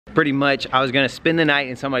Pretty much, I was gonna spend the night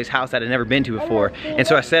in somebody's house that I'd never been to before. And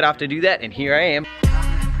so I set off to do that, and here I am.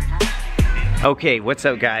 Okay, what's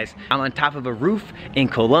up guys? I'm on top of a roof in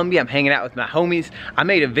Colombia. I'm hanging out with my homies. I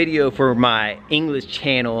made a video for my English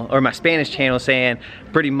channel, or my Spanish channel, saying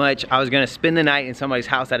pretty much I was gonna spend the night in somebody's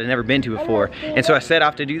house that I'd never been to before. And so I set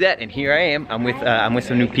off to do that, and here I am. I'm with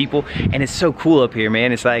some new people, and it's so cool up here,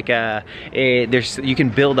 man. It's like, you can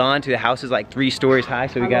build on to the houses like 3 stories high,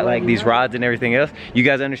 so we got like these rods and everything else. You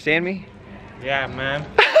guys understand me? Yeah, man.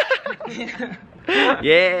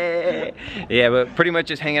 Yeah, but pretty much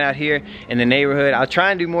just hanging out here in the neighborhood. I'll try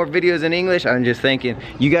and do more videos in English. I'm just thinking,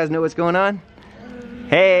 you guys know what's going on?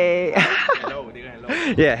 Hey. Hello, hello.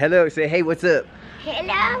 Yeah, hello. Say, hey, what's up?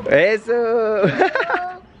 Hello. Eso.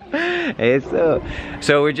 Eso.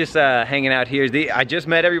 So we're just hanging out here. I just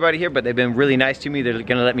met everybody here, but they've been really nice to me. They're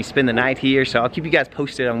gonna let me spend the night here, so I'll keep you guys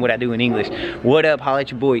posted on what I do in English. What up, holla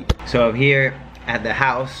at your boy. So I'm here at the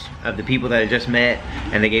house of the people that I just met,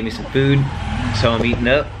 and they gave me some food, so I'm eating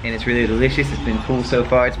up, and it's really delicious. It's been cool so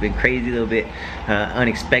far. It's been crazy, a little bit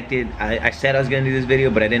unexpected. I said I was gonna do this video,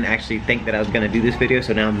 but I didn't actually think that I was gonna do this video,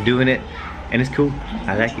 so now I'm doing it, and it's cool.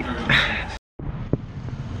 I like it.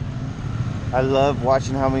 I love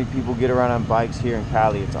watching how many people get around on bikes here in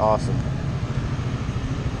Cali. It's awesome.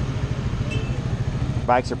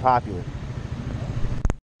 Bikes are popular.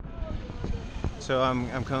 So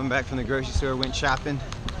I'm coming back from the grocery store, went shopping,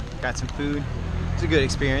 got some food. It's a good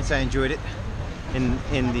experience, I enjoyed it. In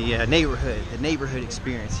the neighborhood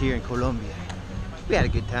experience here in Colombia. We had a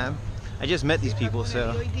good time. I just met these people,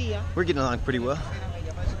 so we're getting along pretty well.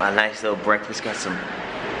 My nice little breakfast, got some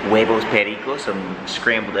huevos pericos, some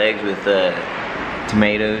scrambled eggs with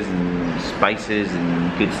tomatoes and spices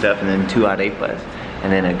and good stuff, and then 2 arepas,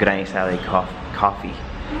 and then a granizada coffee.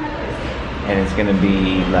 And it's gonna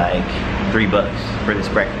be like $3 for this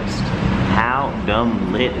breakfast. How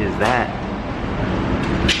dumb lit is that?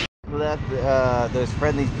 Left those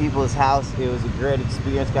friendly people's house. It was a great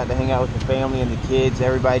experience. Got to hang out with the family and the kids.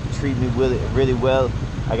 Everybody treated me really well.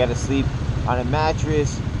 I got to sleep on a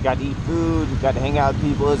mattress. Got to eat food. Got to hang out with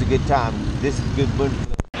people. It was a good time. This is good fun.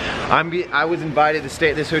 I was invited to stay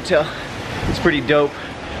at this hotel. It's pretty dope.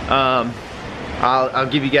 I'll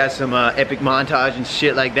give you guys some epic montage and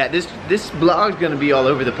shit like that. This vlog's gonna be all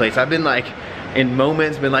over the place. I've been like, in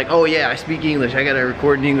moments, been like, oh yeah, I speak English, I gotta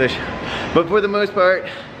record in English. But for the most part,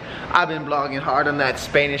 I've been vlogging hard on that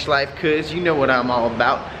Spanish life, cause you know what I'm all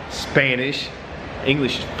about, Spanish.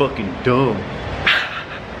 English is fucking dumb.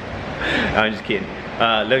 I'm just kidding.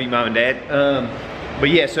 Love you, Mom and Dad. But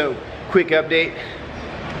yeah, so quick update.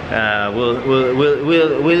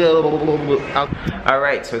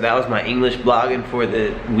 Alright, so that was my English vlogging for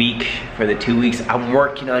the week, for the 2 weeks. I'm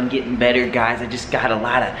working on getting better, guys. I just got a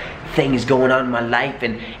lot of things going on in my life,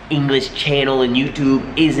 and English channel and YouTube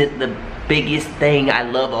isn't the biggest thing. I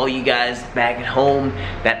love all you guys back at home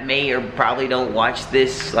that may or probably don't watch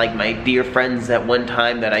this, like my dear friends at one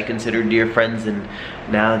time that I considered dear friends, and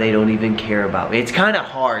now they don't even care about me. It's kind of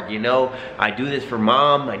hard, you know. I do this for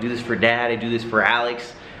Mom, I do this for Dad, I do this for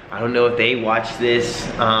Alex. I don't know if they watch this,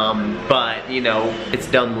 but you know, it's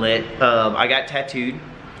dumb lit. I got tattooed.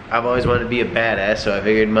 I've always wanted to be a badass, so I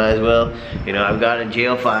figured might as well. You know, I've gone to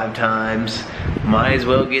jail 5 times. Might as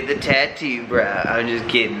well get the tattoo, bruh. I'm just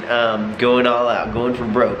kidding. Going all out, going for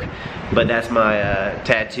broke. But that's my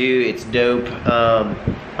tattoo. It's dope.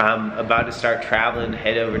 I'm about to start traveling,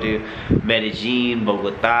 head over to Medellin,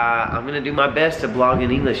 Bogota. I'm gonna do my best to vlog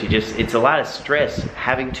in English. It's a lot of stress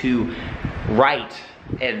having to write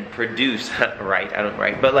and produce, write, I don't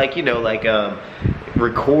write, but like, you know, like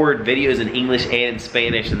record videos in English and in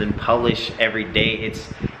Spanish and then publish every day.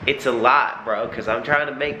 It's a lot, bro, because I'm trying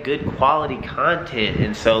to make good quality content.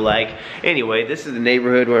 And so like, anyway, this is the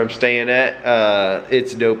neighborhood where I'm staying at.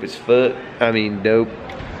 It's dope as fuck. I mean, dope.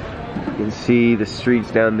 You can see the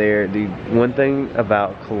streets down there. The one thing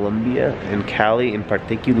about Colombia and Cali in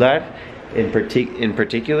particular,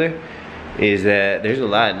 is that there's a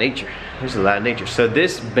lot of nature. There's a lot of nature. So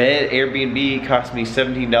this bed Airbnb cost me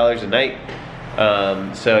 $17 a night.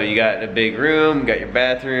 So you got a big room, got your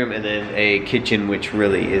bathroom, and then a kitchen, which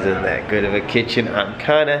really isn't that good of a kitchen. I'm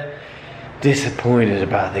kinda disappointed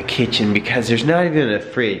about the kitchen because there's not even a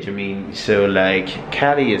fridge. I mean, so like,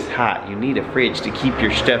 Cali is hot. You need a fridge to keep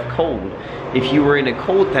your stuff cold. If you were in a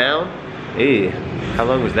cold town, how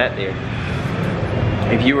long was that there?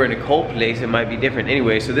 If you were in a cold place, it might be different.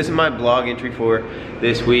 Anyway, so this is my blog entry for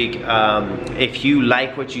this week. If you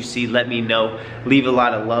like what you see, let me know. Leave a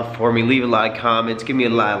lot of love for me. Leave a lot of comments. Give me a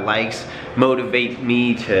lot of likes. Motivate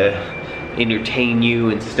me to entertain you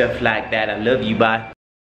and stuff like that. I love you. Bye.